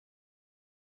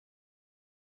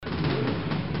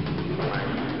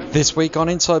This week on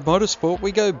Inside Motorsport,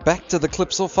 we go back to the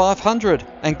Clipsal 500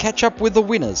 and catch up with the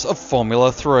winners of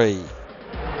Formula 3.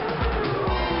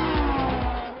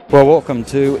 Well, welcome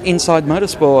to Inside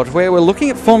Motorsport, where we're looking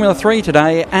at Formula 3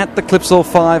 today at the Clipsal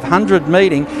 500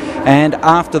 meeting. And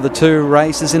after the two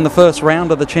races in the first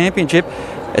round of the championship,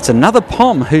 it's another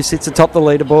Pom who sits atop the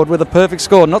leaderboard with a perfect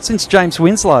score. Not since James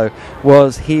Winslow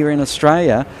was here in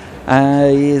Australia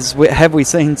have we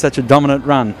seen such a dominant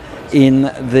run in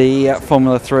the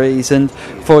Formula 3s. And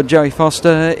for Joey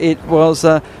Foster, it was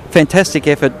a fantastic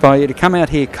effort by you to come out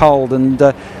here cold and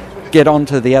get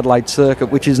onto the Adelaide circuit,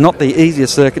 which is not the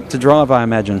easiest circuit to drive, I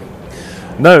imagine.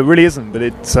 No, it really isn't, but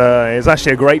it's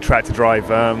actually a great track to drive.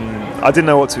 I didn't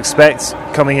know what to expect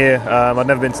coming here. I'd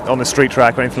never been on a street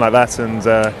track or anything like that, and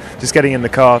just getting in the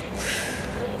car,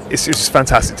 it's just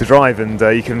fantastic to drive, and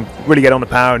you can really get on the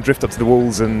power and drift up to the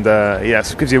walls, and so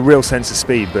it gives you a real sense of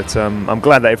speed. But I'm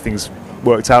glad that everything's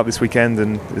worked out this weekend,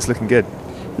 and it's looking good.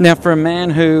 Now, for a man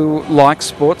who likes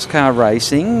sports car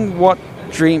racing, what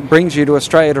brings you to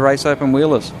Australia to race open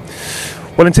wheelers?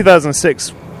 Well, in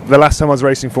 2006, the last time I was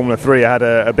racing Formula 3, I had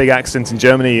a big accident in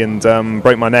Germany and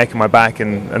broke my neck and my back,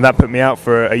 and that put me out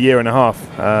for a year and a half.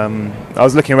 I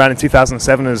was looking around in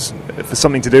 2007 for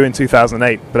something to do in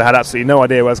 2008, but I had absolutely no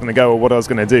idea where I was going to go or what I was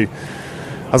going to do.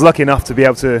 I was lucky enough to be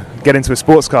able to get into a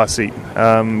sports car seat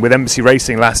with Embassy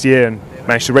Racing last year and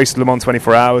managed to race the Le Mans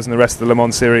 24 Hours and the rest of the Le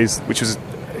Mans series, which was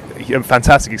a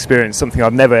fantastic experience, something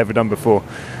I've never ever done before.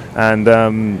 And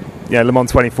Le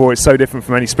Mans 24 is so different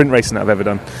from any sprint racing that I've ever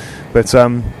done. But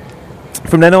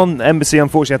from then on, Embassy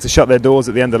unfortunately had to shut their doors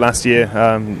at the end of last year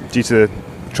due to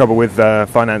trouble with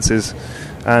finances,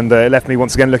 and it left me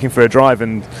once again looking for a drive.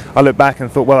 And I looked back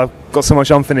and thought, well, I've got so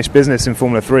much unfinished business in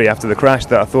Formula 3 after the crash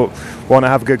that I thought, why not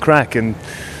have a good crack? And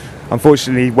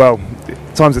unfortunately,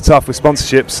 times are tough with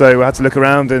sponsorships, so I had to look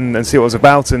around and see what it was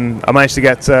about, and I managed to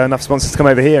get enough sponsors to come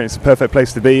over here, and it's a perfect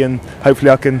place to be, and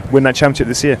hopefully I can win that championship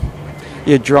this year.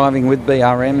 You're driving with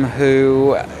BRM,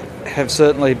 who have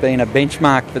certainly been a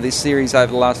benchmark for this series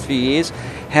over the last few years.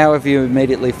 How have you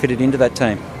immediately fitted into that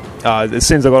team? As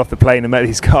soon as I got off the plane and met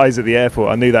these guys at the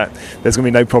airport, I knew that there's going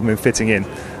to be no problem in fitting in.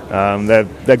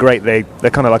 They're great. They're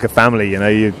kind of like a family, you know.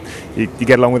 You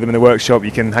get along with them in the workshop.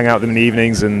 You can hang out with them in the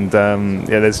evenings, and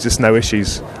there's just no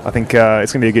issues. I think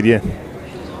it's going to be a good year.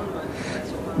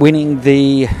 Winning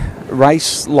the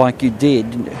race like you did,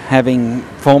 having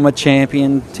former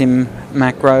champion Tim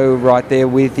Macrow right there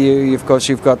with you. Of course,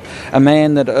 you've got a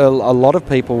man that a lot of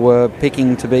people were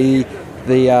picking to be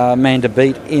the man to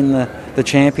beat in the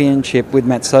championship with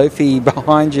Matt Sophie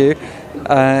behind you.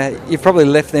 You've probably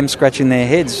left them scratching their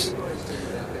heads.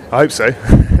 I hope so.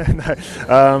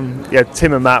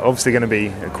 Tim and Matt obviously going to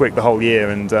be quick the whole year,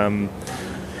 and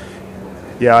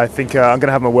I think I'm going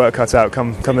to have my work cut out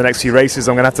come the next few races.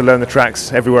 I'm going to have to learn the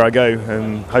tracks everywhere I go,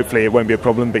 and hopefully it won't be a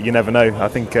problem, but you never know. I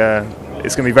think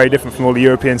it's going to be very different from all the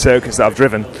European circuits that I've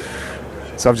driven,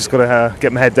 so I've just got to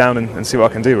get my head down and see what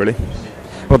I can do, really.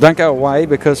 Well, don't go away,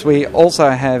 because we also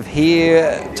have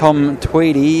here Tom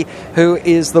Tweedy, who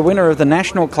is the winner of the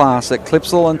national class at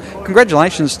Clipsal. And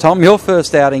congratulations, Tom, your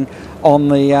first outing on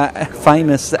the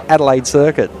famous Adelaide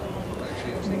circuit.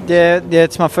 Yeah,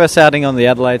 it's my first outing on the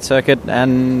Adelaide circuit,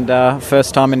 and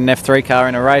first time in an F3 car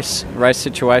in a race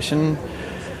situation.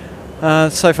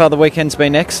 So far the weekend's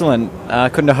been excellent.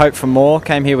 Couldn't have hoped for more.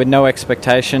 Came here with no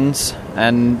expectations,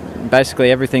 and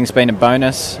basically everything's been a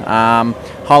bonus.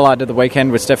 Highlight of the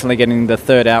weekend was definitely getting the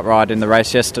third outright in the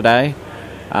race yesterday.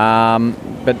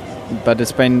 But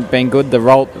it's been good. The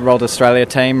Rolt Australia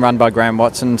team, run by Graham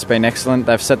Watson, has been excellent.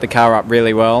 They've set the car up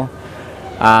really well.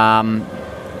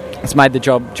 It's made the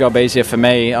job easier for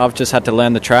me. I've just had to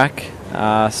learn the track,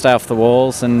 stay off the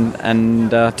walls, and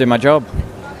do my job.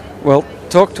 Well,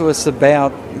 talk to us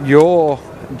about your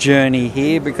journey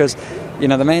here, because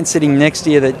the man sitting next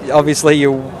to you, that obviously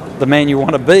you're the man you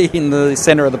want to be in the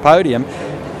centre of the podium.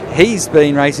 He's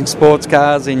been racing sports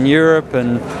cars in Europe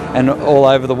and all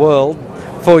over the world.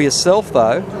 For yourself,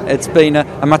 though, it's been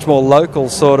a much more local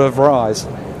sort of rise.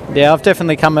 Yeah, I've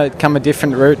definitely come a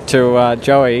different route to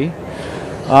Joey.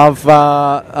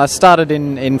 I started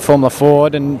in Formula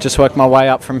Ford and just worked my way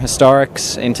up from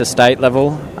historics into state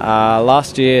level.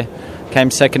 Last year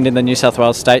came second in the New South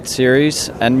Wales State Series,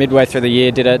 and midway through the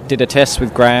year did a test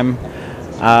with Graham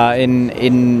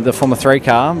in the Formula 3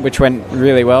 car, which went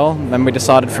really well. Then we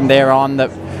decided from there on that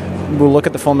we'll look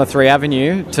at the Formula 3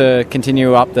 avenue to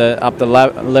continue up the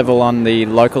level on the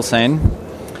local scene.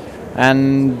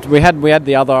 And we had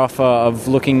the other offer of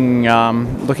looking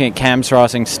at Cam's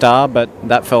Rising Star, but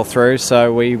that fell through,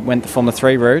 so we went the Formula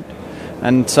 3 route.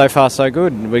 and so far so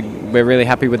good. We're really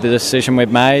happy with the decision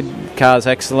we've made. Car's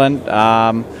excellent.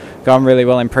 Gone really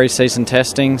well in pre-season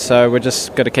testing, so we're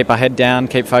just got to keep our head down,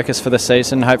 keep focused for the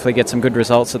season, hopefully get some good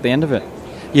results at the end of it.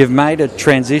 You've made a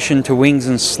transition to wings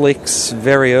and slicks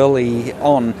very early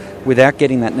on without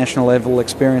getting that national level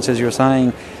experience, as you were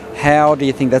saying. How do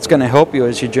you think that's going to help you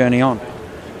as you journey on?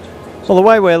 Well, the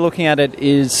way we're looking at it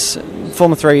is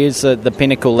Formula 3 is the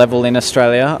pinnacle level in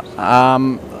Australia.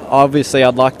 Obviously,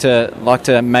 I'd like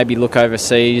to maybe look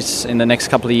overseas in the next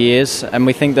couple of years, and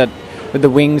we think that with the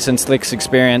wings and slicks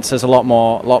experience, there's a lot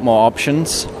more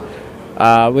options.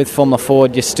 With Formula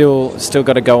Ford, you still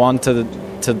got to go on to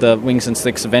the wings and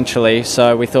slicks eventually.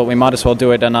 So we thought we might as well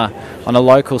do it on a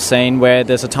local scene where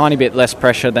there's a tiny bit less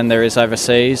pressure than there is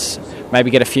overseas.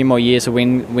 Maybe get a few more years of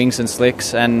wings and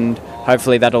slicks, and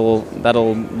hopefully that'll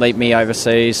leap me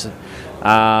overseas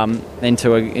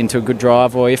into a good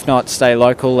drive, or if not, stay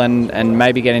local and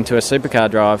maybe get into a supercar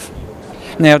drive.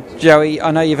 Now, Joey,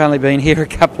 I know you've only been here a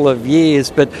couple of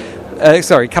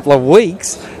couple of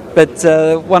weeks, but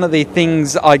one of the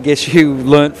things I guess you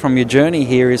learnt from your journey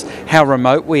here is how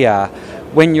remote we are.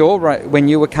 When you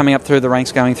were coming up through the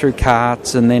ranks, going through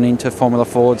karts and then into Formula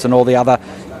Fords and all the other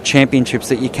championships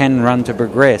that you can run to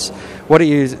progress, what do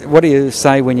you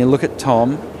say when you look at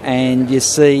Tom and you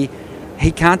see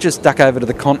he can't just duck over to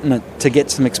the continent to get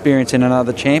some experience in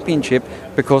another championship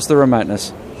because of the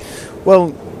remoteness?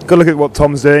 Well, got to look at what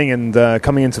Tom's doing, and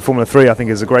coming into Formula 3 I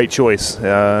think is a great choice.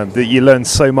 You learn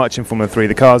so much in Formula 3.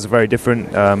 The cars are very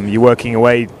different. You're working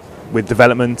away with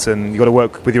development, and you've got to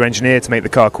work with your engineer to make the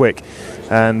car quick.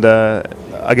 And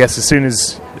I guess every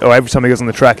time he goes on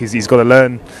the track, he's got to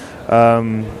learn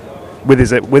with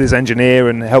his engineer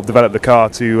and help develop the car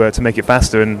to make it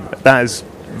faster, and that is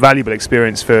valuable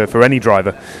experience for any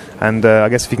driver. And I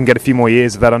guess if he can get a few more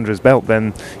years of that under his belt,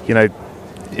 then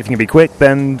if he can be quick,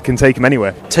 then can take him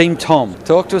anywhere. Team Tom,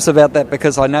 talk to us about that,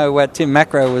 because I know Tim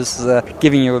Macro was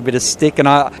giving you a bit of stick, and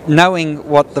knowing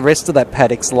what the rest of that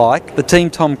paddock's like, the Team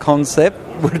Tom concept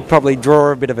would probably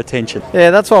draw a bit of attention.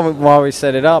 Yeah, that's why we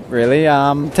set it up, really.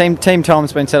 Team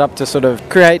Tom's been set up to sort of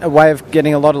create a way of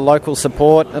getting a lot of local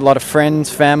support, a lot of friends,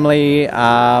 family,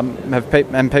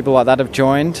 and people like that have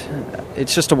joined.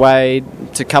 It's just a way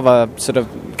to cover a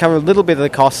little bit of the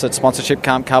costs that sponsorship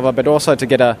can't cover, but also to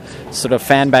get a sort of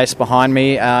fan base behind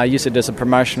me, use it as a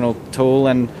promotional tool,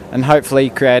 and hopefully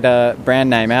create a brand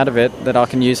name out of it that I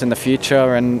can use in the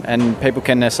future and people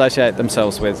can associate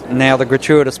themselves with. Now, the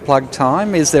gratuitous plug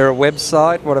time. Is there a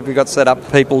website? What have you got set up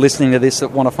for people listening to this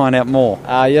that want to find out more?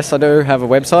 Yes, I do have a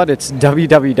website. It's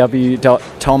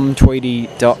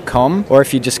www.tomtweedy.com, or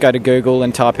if you just go to Google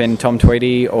and type in Tom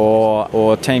Tweedy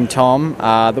or Team Tom,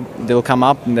 they'll come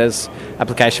up, and there's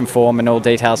application form and all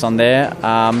details on there.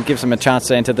 Gives them a chance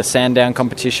to enter the Sandown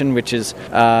competition, which is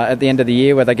at the end of the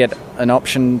year, where they get an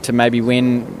option to maybe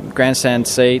win grandstand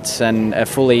seats and a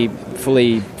full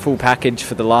package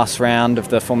for the last round of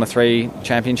the Formula 3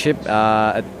 Championship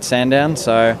at Sandown.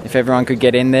 So if everyone could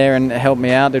get in there and help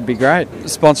me out, it'd be great.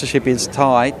 Sponsorship is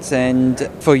tight, and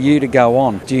for you to go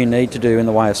on, do you need to do in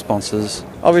the way of sponsors?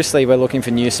 Obviously, we're looking for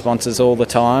new sponsors all the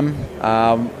time.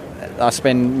 I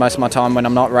spend most of my time when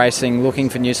I'm not racing looking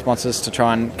for new sponsors to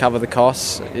try and cover the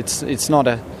costs. It's not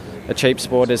a cheap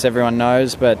sport, as everyone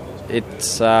knows, but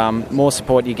it's more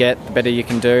support you get, the better you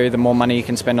can do, the more money you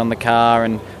can spend on the car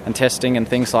and testing and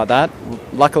things like that.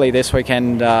 Luckily, this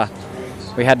weekend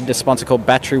we had a sponsor called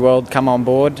Battery World come on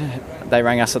board. They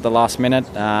rang us at the last minute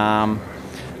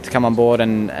to come on board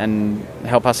and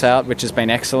help us out, which has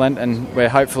been excellent, and we're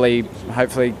hopefully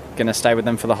going to stay with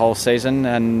them for the whole season,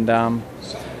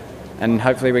 and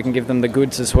hopefully we can give them the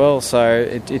goods as well. So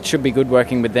it should be good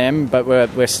working with them, but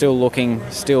we're still looking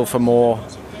for more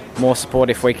support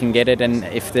if we can get it, and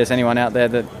if there's anyone out there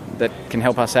that can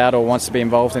help us out or wants to be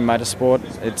involved in motorsport,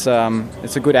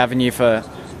 it's a good avenue for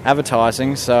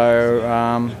advertising.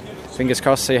 So fingers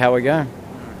crossed, see how we go.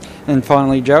 And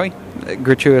finally, Joey,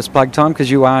 gratuitous plug time, because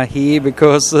you are here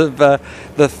because of the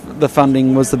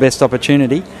funding was the best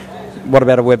opportunity. What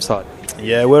about a website?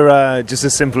 Yeah, we're just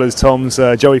as simple as Tom's,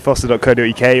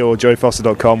 joeyfoster.co.uk or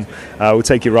joeyfoster.com. We'll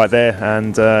take you right there,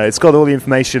 and it's got all the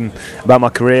information about my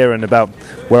career and about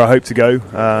where I hope to go,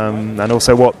 and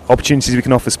also what opportunities we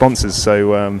can offer sponsors.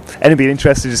 So anybody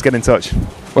interested, just get in touch.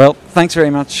 Well, thanks very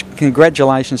much.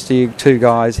 Congratulations to you two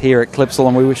guys here at Clipsal,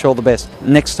 and we wish you all the best.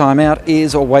 Next time out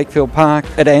is Wakefield Park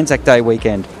at Anzac Day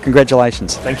weekend.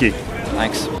 Congratulations. Thank you.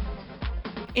 Thanks.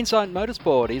 Inside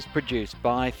Motorsport is produced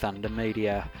by Thunder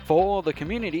Media for the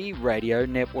Community Radio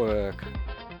Network.